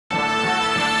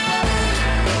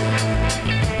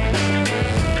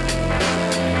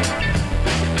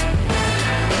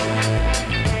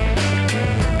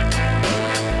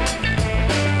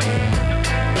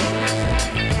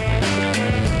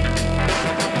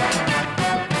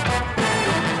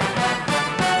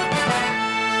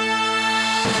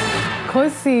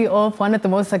co-CEO of one of the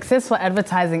most successful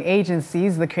advertising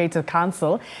agencies, the Creative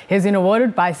Council. He's been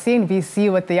awarded by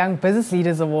CNBC with the Young Business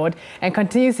Leaders Award and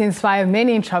continues to inspire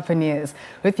many entrepreneurs.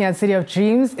 With me on City of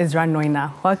Dreams is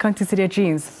Neu-Ner. Welcome to City of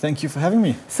Dreams. Thank you for having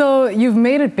me. So you've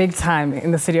made it big time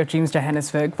in the City of Dreams,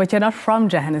 Johannesburg, but you're not from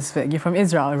Johannesburg. You're from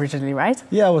Israel originally, right?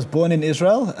 Yeah, I was born in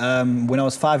Israel. When I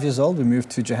was 5 years old, we moved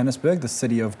to Johannesburg, the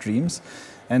City of Dreams.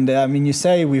 And I mean, you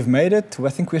say we've made it. I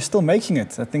think we're still making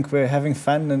it. I think we're having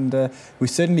fun, and we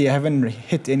certainly haven't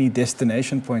hit any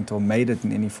destination point or made it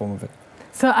in any form of it.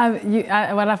 So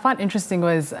what I found interesting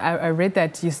was I read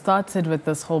that you started with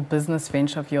this whole business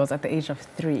venture of yours at the age of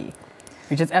 3,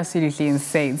 which is absolutely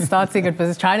insane. Starting a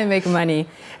business, trying to make money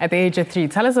at the age of 3.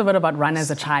 Tell us a bit about Run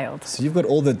as a child. So you've got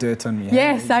all the dirt on me.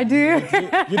 Yes, I do.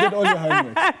 You did all your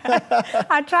homework.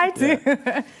 I tried to.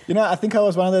 Yeah. You know, I think I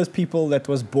was one of those people that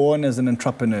was born as an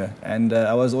entrepreneur, and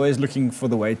I was always looking for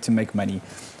the way to make money.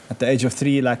 At the age of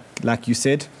 3, like you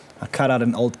said, I cut out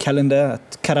an old calendar,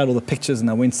 I cut out all the pictures, and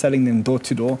I went selling them door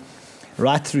to door.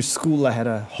 Right through school, I had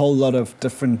a whole lot of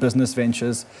different business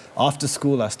ventures. After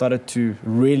school, I started to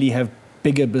really have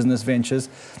bigger business ventures.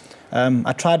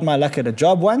 I tried my luck at a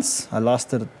job once. I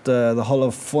lasted the whole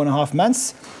of 4.5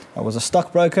 months. I was a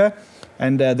stockbroker,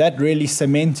 and that really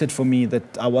cemented for me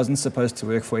that I wasn't supposed to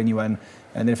work for anyone.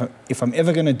 And if I'm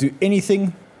ever going to do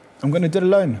anything, I'm going to do it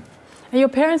alone. And your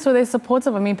parents, were they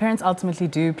supportive? I mean, parents ultimately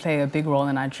do play a big role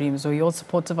in our dreams. Were you all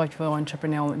supportive of your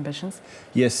entrepreneurial ambitions?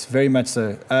 Yes, very much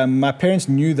so. My parents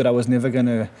knew that I was never going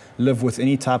to live with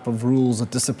any type of rules or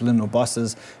discipline or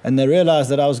bosses, and they realized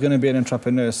that I was going to be an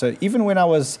entrepreneur. So even when I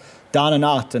was down and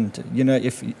out, and you know,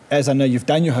 as I know you've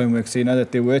done your homework, so you know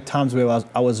that there were times where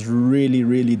I was really,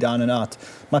 really down and out.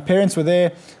 My parents were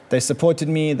there. They supported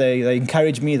me. They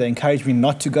encouraged me. They encouraged me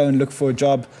not to go and look for a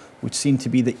job, which seemed to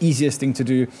be the easiest thing to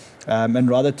do, and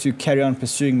rather to carry on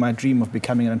pursuing my dream of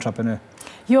becoming an entrepreneur.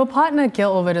 Your partner,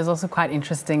 Gil Ovid, is also quite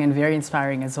interesting and very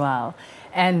inspiring as well.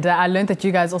 And I learned that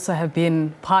you guys also have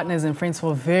been partners and friends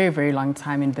for a very, very long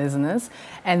time in business.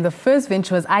 And the first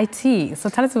venture was IT. So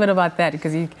tell us a bit about that,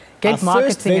 because you get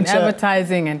marketing and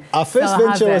advertising. And our first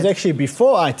venture was actually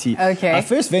before IT. Okay. Our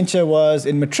first venture was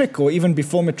in Matric, or even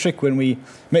before Matric,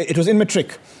 it was in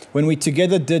Matric, when we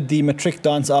together did the Matric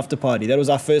dance after party. That was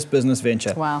our first business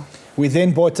venture. Wow. We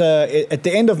then bought, at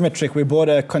the end of Matric, we bought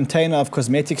a container of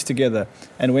cosmetics together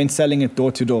and went selling it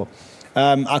door to door.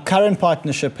 Our current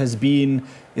partnership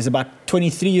is about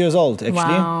 23 years old, actually.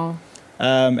 Wow.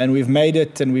 And we've made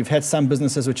it, and we've had some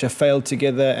businesses which have failed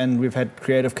together, and we've had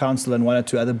Creative Council and 1 or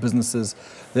 2 other businesses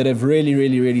that have really,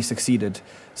 really, really succeeded.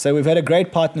 So we've had a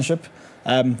great partnership.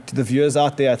 To the viewers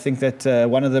out there, I think that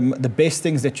one of the best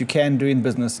things that you can do in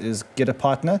business is get a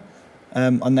partner.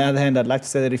 On the other hand, I'd like to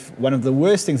say that one of the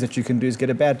worst things that you can do is get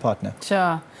a bad partner.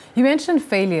 Sure. You mentioned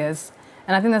failures.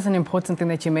 And I think that's an important thing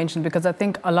that you mentioned, because I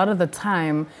think a lot of the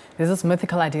time there's this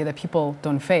mythical idea that people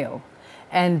don't fail.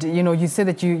 And, you know, you said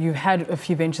that you had a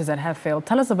few ventures that have failed.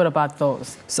 Tell us a bit about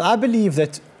those. So I believe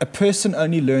that a person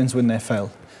only learns when they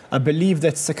fail. I believe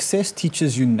that success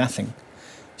teaches you nothing.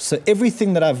 So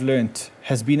everything that I've learned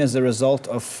has been as a result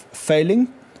of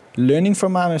failing, learning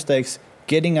from my mistakes,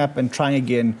 getting up and trying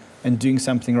again and doing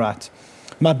something right.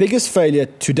 My biggest failure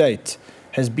to date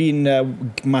has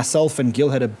been myself and Gil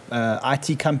had a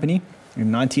IT company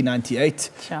in 1998.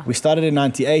 Sure. We started in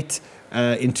 98.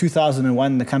 In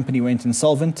 2001, the company went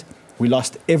insolvent. We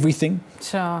lost everything.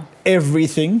 Sure.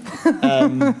 Everything.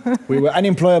 We were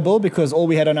unemployable because all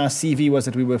we had on our CV was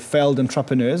that we were failed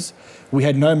entrepreneurs. We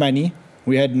had no money.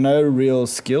 We had no real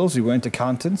skills. We weren't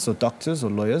accountants or doctors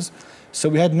or lawyers. So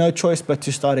we had no choice but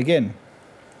to start again.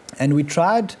 And we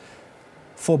tried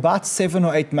for about 7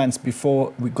 or 8 months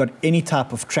before we got any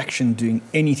type of traction doing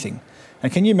anything.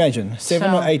 And can you imagine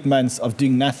 7 or 8 months of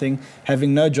doing nothing,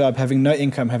 having no job, having no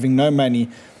income, having no money?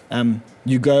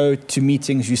 You go to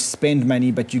meetings, you spend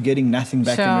money, but you're getting nothing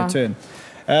back in return.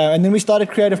 And then we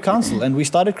started Creative Council, and we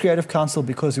started Creative Council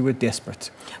because we were desperate.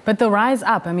 But the rise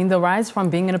up, I mean, the rise from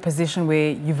being in a position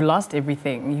where you've lost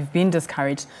everything, you've been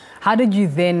discouraged, how did you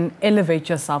then elevate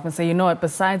yourself and say, you know what,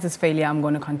 besides this failure, I'm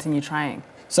going to continue trying?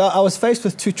 So I was faced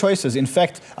with 2 choices. In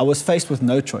fact, I was faced with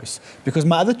no choice, because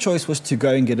my other choice was to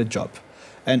go and get a job.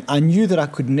 And I knew that I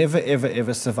could never, ever,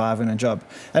 ever survive in a job.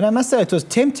 And I must say, it was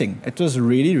tempting. It was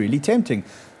really, really tempting.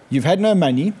 You've had no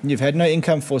money. You've had no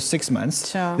income for 6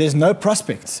 months. Sure. There's no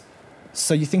prospects.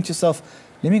 So you think to yourself,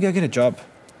 let me go get a job.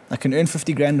 I can earn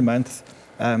 50 grand a month.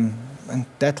 And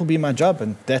that'll be my job.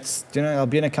 And that's, you know, I'll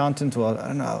be an accountant, or I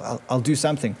don't know, I'll do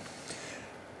something.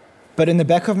 But in the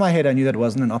back of my head, I knew that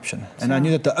wasn't an option. And I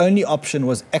knew that the only option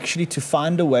was actually to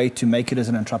find a way to make it as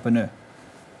an entrepreneur.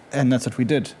 And that's what we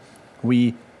did.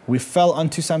 We We fell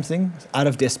onto something out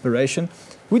of desperation.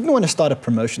 We didn't want to start a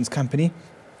promotions company,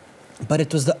 but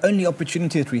it was the only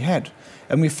opportunity that we had.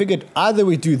 And we figured either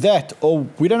we do that or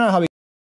we don't know how we